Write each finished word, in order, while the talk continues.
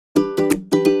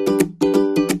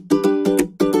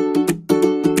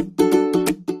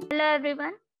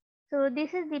So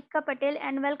this is Deepika Patel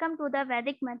and welcome to the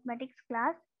Vedic mathematics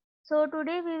class. So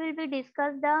today we will be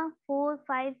discuss the 4,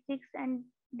 5, 6 and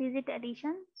digit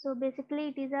addition. So basically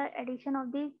it is a addition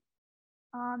of the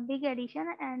big addition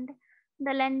and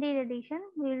the lengthy addition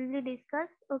we will be discuss.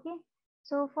 Okay.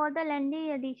 So for the lengthy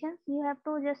additions you have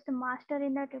to just master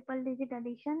in the triple digit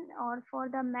addition or for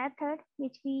the method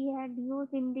which we had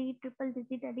used in the triple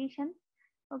digit addition.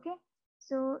 Okay.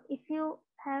 So if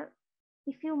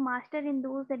you master in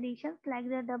those additions like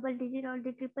the double digit or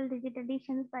the triple digit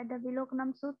additions by the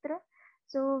Viloknam Sutra,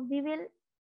 so we will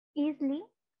easily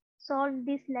solve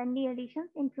these lengthy additions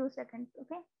in few seconds.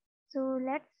 Okay, so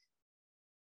let's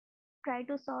try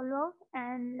to solve out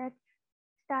and let's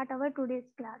start our today's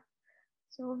class.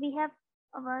 So we have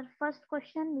our first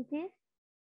question which is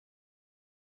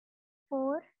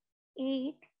 4,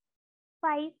 8,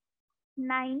 5,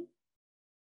 9,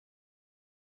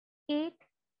 8,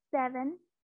 7,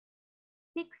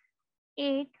 6,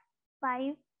 8,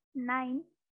 5, 9,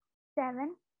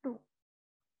 7, 2.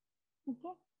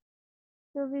 Okay,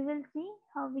 so we will see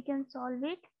how we can solve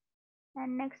it.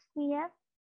 And next we have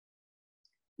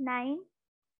 9,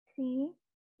 3,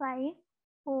 5,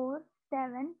 4,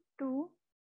 7, 2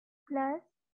 plus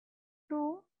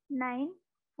 2, 9,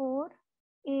 4,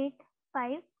 8,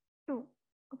 5, 2.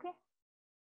 Okay,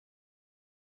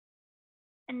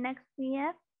 and next we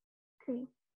have 3,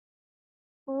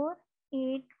 4,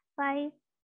 8, 5,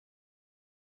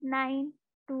 9,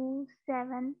 2,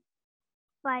 7,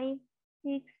 5,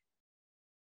 6,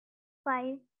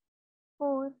 5,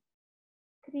 4,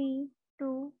 3,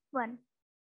 2, 1.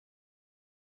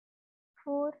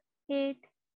 4, 8,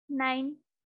 9,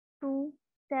 2,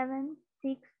 7,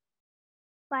 6,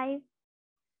 5,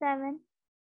 7,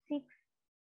 6,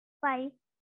 5,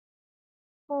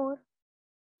 4,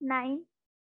 9,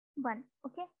 1.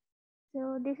 Okay,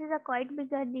 so this is a quite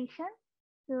big addition.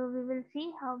 So we will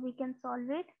see how we can solve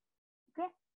it. Okay,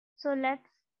 so let's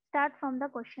start from the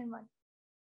question 1.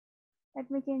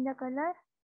 Let me change the color.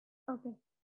 Okay,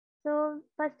 so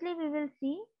firstly we will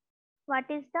see what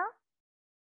is the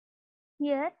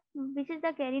here which is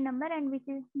the carry number and which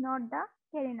is not the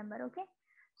carry number. Okay,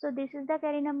 so this is the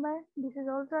carry number, this is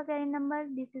also a carry number,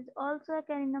 this is also a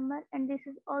carry number, and this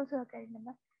is also a carry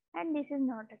number, and this is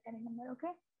not a carry number.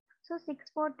 Okay, so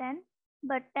 6 for 10,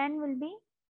 but 10 will be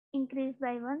increased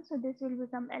by 1, so this will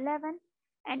become 11,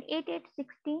 and 8 8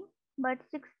 16, but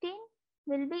 16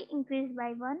 will be increased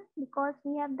by 1 because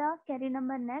we have the carry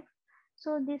number next,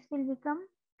 so this will become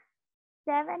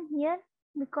 7 here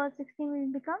because 16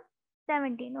 will become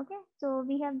 17. Okay, so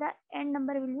we have the end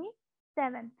number will be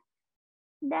 7.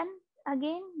 Then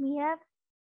again we have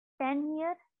 10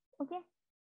 here. Okay,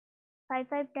 5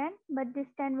 5 10, but this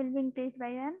 10 will be increased by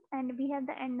 1 and we have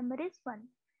the end number is 1.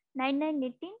 9 9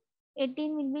 18,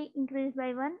 18 will be increased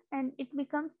by 1 and it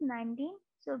becomes 19,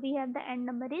 so we have the end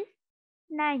number is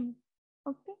 9.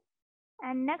 Okay,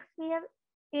 and next we have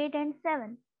 8 and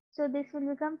 7, so this will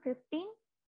become 15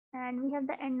 and we have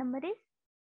the end number is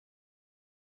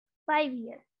 5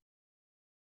 here,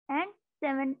 and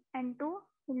 7 and 2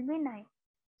 will be 9.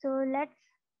 So let's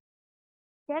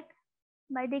check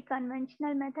by the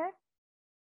conventional method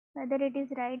whether it is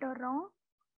right or wrong.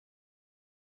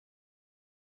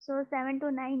 So 7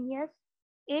 to 9, yes.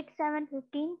 8 7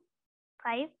 15,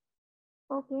 5.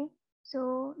 Okay,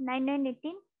 so 9 9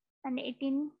 18 and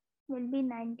 18 will be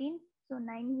 19, so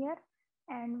 9 here,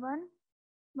 and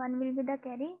 1 will be the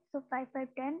carry, so 5 5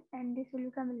 10 and this will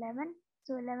become 11,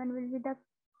 so 11 will be the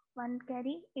 1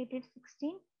 carry. 8 8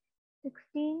 16,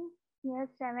 16 here,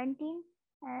 17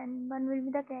 and 1 will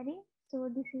be the carry, so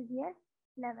this is here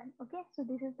 11. Okay, so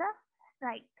this is the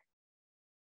right.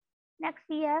 Next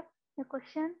we have the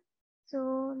question,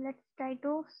 so let's try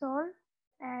to solve.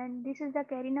 And this is the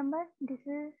carry number, this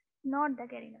is not the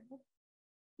carry number,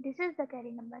 this is the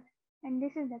carry number, and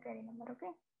this is the carry number.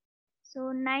 Okay,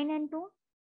 so 9 and 2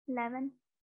 11,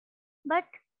 but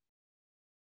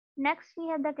next we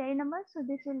have the carry number, so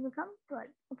this will become 12.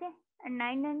 Okay, and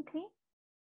 9 and 3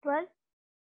 12,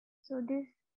 so this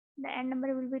the end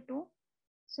number will be 2,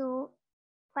 so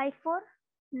 5 4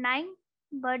 9,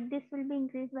 but this will be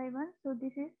increased by 1, so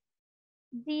this is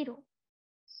 0.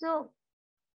 So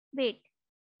wait,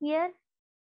 here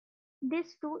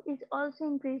this 2 is also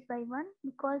increased by 1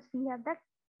 because we have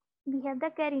the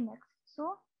carry next,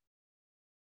 so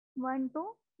 1 2,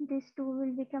 this 2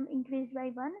 will become increased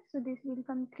by 1, so this will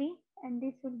become 3 and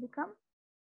this will become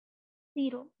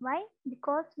 0. Why?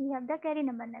 Because we have the carry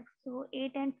number next, so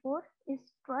 8 and 4 is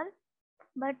 12,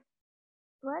 but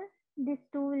 12, this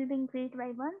 2 will be increased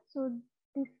by 1, so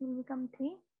this will become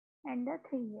 3 and the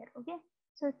 3 here. Okay,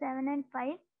 so 7 and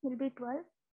 5 will be 12,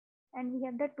 and we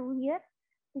have the 2 here,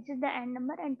 which is the end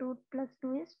number, and 2 plus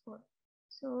 2 is 4.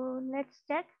 So let's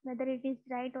check whether it is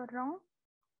right or wrong.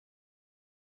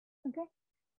 Okay,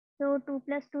 so 2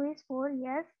 plus 2 is 4,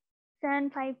 yes.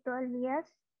 7, 5, 12, yes.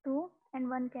 2 and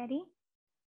 1 carry.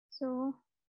 So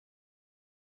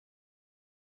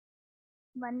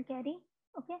 1 carry,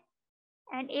 okay.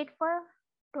 And 8 for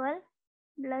 12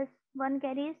 plus 1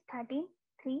 carry is 13,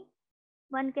 3.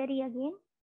 1 carry again.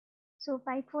 So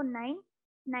 5 for 9,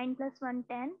 9 plus 1,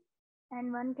 10,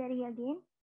 and 1 carry again.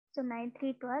 So 9,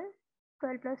 3, 12,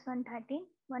 12 plus 1, 13,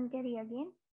 1 carry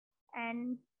again,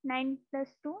 and 9 plus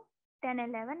 2, 10,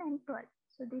 11, and 12.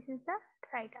 So this is the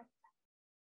right answer.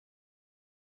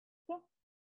 Okay.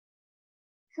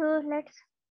 So let's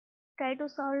try to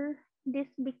solve this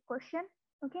big question.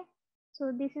 Okay.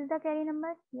 So this is the carry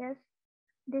number. Yes.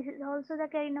 This is also the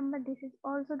carry number. This is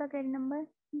also the carry number.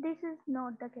 This is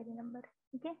not the carry number.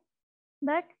 Okay.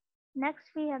 But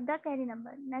next we have the carry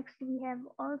number. Next we have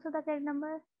also the carry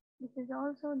number. This is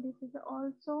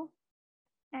also,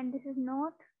 and this is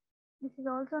not. This is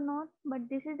also not, but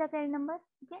this is the carry number.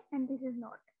 Okay, and this is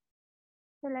not.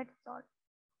 So let's solve.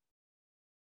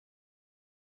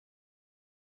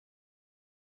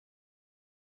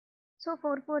 So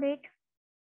 448,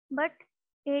 but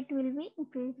 8 will be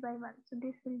increased by 1. So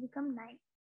this will become 9.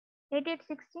 8, 8,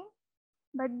 16,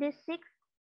 but this 6,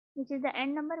 which is the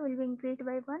end number, will be increased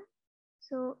by 1.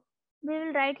 So we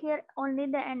will write here only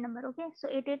the end number. Okay, so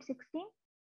 8, 8, 16.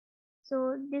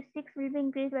 So this 6 will be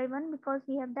increased by 1 because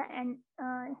we have the end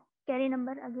carry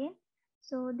number again.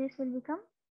 So this will become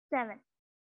 7.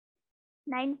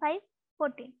 9, 5,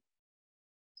 14.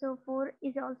 So 4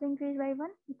 is also increased by 1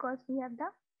 because we have the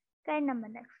carry number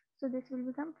next. So this will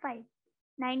become 5.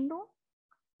 9 to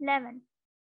 11.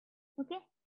 Okay.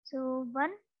 So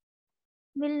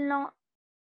will not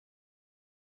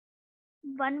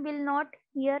 1 will not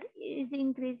here is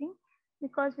increasing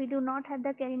because we do not have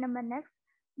the carry number next,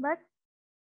 but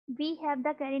we have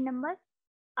the carry number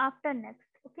after next.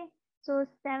 Okay. So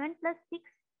 7 plus 6,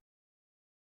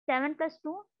 7 plus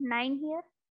 2, 9 here,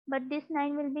 but this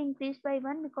 9 will be increased by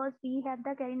 1 because we have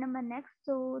the carry number next.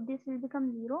 So this will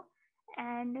become 0,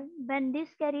 and when this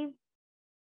carry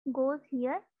goes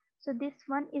here, so this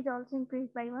one is also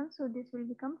increased by 1, so this will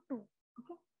become 2.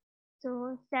 Okay,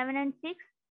 so 7 and 6,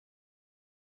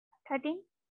 13.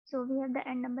 So we have the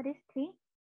end number is 3.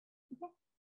 Okay,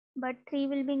 but 3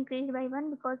 will be increased by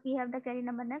 1 because we have the carry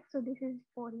number next, so this is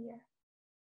 4 here.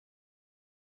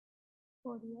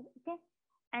 4 here. Okay,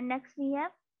 and next we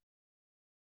have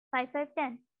 5, 5,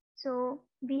 10. So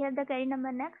we have the carry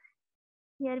number next.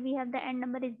 Here we have the end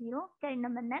number is 0, carry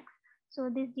number next. So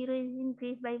this 0 is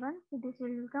increased by 1, so this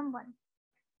will become 1.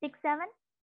 6, 7,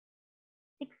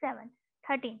 6, 7,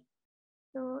 13.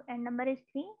 So end number is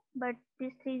 3, but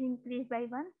this 3 is increased by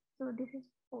 1, so this is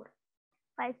 4.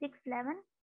 5, 6, 11,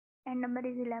 end number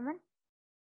is 11.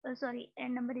 Sorry,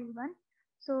 end number is 1.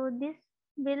 So this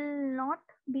will not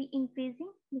be increasing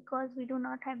because we do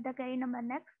not have the carry number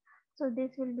next. So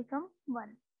this will become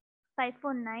 1. 5,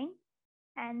 4, 9,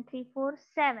 and 3, 4,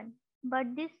 7.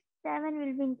 But this 7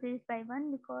 will be increased by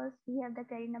 1 because we have the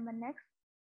carry number next,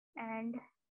 and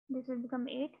this will become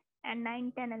 8, and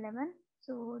 9, 10, 11.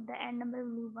 So the end number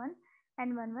will be 1,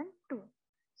 and 1, 1, 2.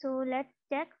 So let's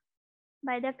check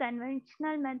by the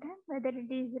conventional method whether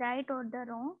it is right or the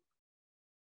wrong.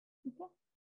 Okay,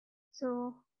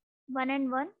 so 1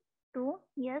 and 1, 2,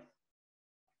 yes.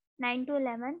 9 to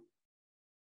 11,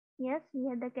 yes, we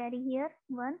have the carry here,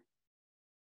 1.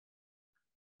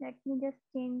 Let me just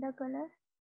change the color.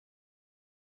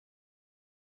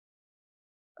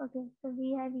 Okay, so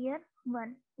we have here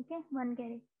 1. Okay, 1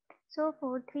 carry. So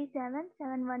 4, 3, 7,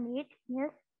 7, 1, 8, yes.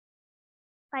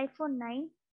 5, 4, 9,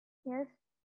 yes.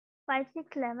 5, 6,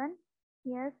 11,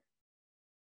 yes.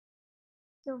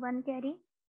 So 1 carry.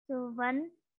 So 1,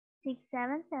 6,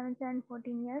 7, 7, 7,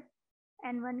 14, yes.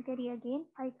 And 1 carry again,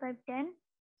 5, 5, 10.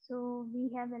 So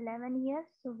we have 11 here.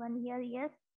 So 1 here,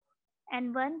 yes.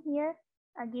 And 1 here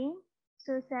again.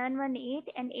 So 7, 1, 8,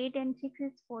 and 8 and 6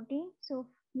 is 14. So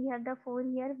we have the 4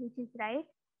 here, which is right.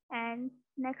 And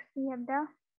next we have the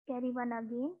carry 1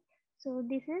 again. So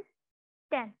this is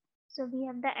 10. So we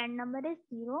have the end number is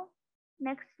 0.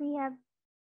 Next we have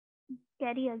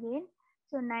carry again.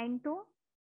 So 9 to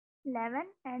 11,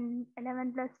 and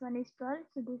 11 plus 1 is 12.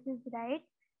 So this is right.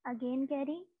 Again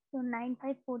carry. So 9,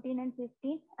 5, 14, and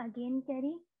 15. Again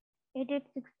carry. 8, 8,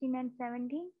 16, and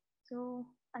 17. So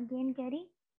again carry.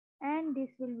 And this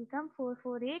will become 4,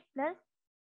 4, 8 plus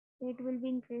 8 will be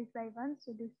increased by 1.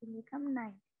 So this will become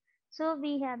 9. So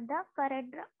we have the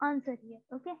correct answer here.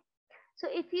 Okay. So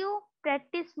if you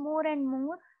practice more and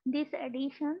more these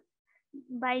additions,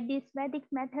 by these Vedic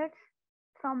methods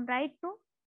from right to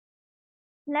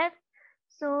left.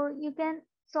 So you can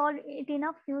solve it in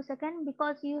a few seconds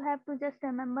because you have to just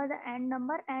remember the end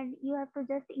number and you have to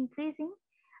just increasing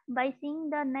by seeing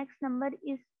the next number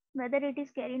is whether it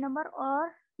is carry number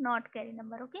or not carry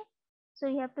number. Okay, so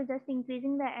you have to just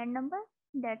increasing the end number,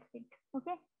 that's it.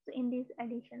 Okay, so in these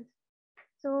additions,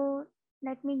 so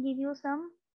let me give you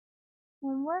some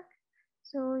homework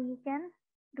so you can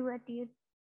do it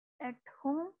at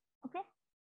home. Okay,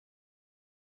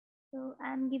 so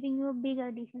I'm giving you big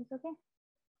additions. Okay,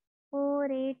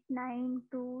 4, 8, 9,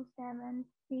 2, 7,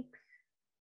 6,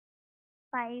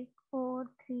 5, 4,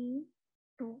 3,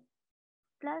 2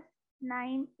 plus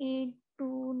 9, 8,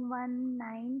 2, 1,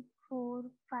 9, 4,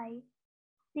 5,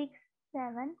 6,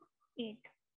 7, 8.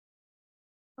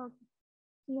 Okay,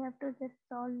 you have to just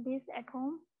solve this at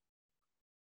home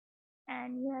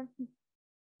and you have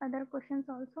other questions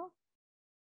also.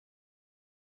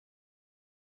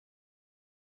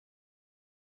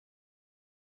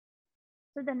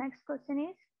 So the next question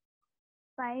is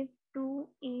 5, 2,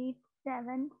 8,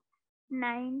 7,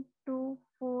 9, 2,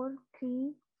 4,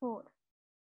 3, 4.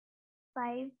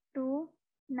 5, 2,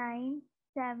 9,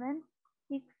 7,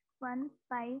 6, 1,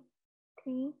 5,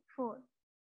 3, 4.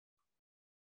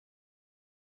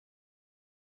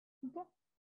 Okay,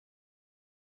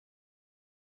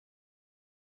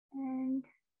 and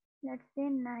let's say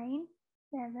 9,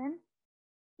 7,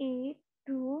 8,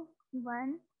 2,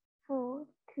 1, 4,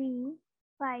 3,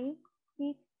 5,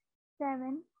 6,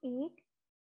 7, 8,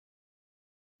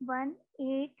 1,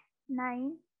 8,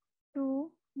 9,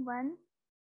 2, 1,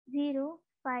 0,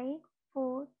 5,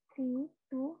 4, 3,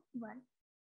 2, 1.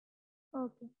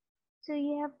 Okay, so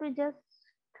you have to just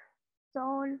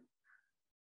solve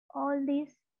all these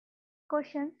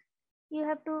questions. You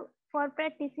have to, for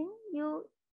practicing you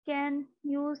can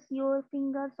use your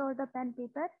fingers or the pen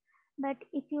paper, but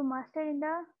if you master in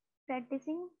the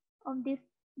practicing of these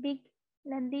big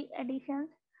lengthy additions,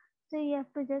 so you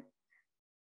have to just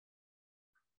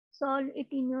solve it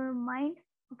in your mind.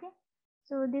 Okay,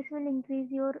 so this will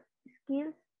increase your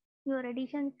skills, your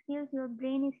addition skills, your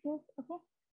brain skills. Okay,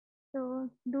 so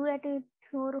do at it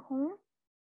your home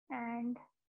and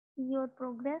your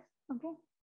progress. Okay,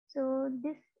 so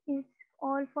this is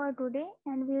all for today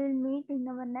and we will meet in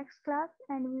our next class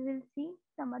and we will see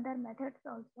some other methods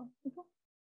also. Okay,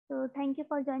 so thank you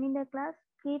for joining the class.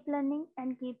 Keep learning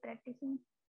and keep practicing.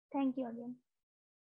 Thank you again.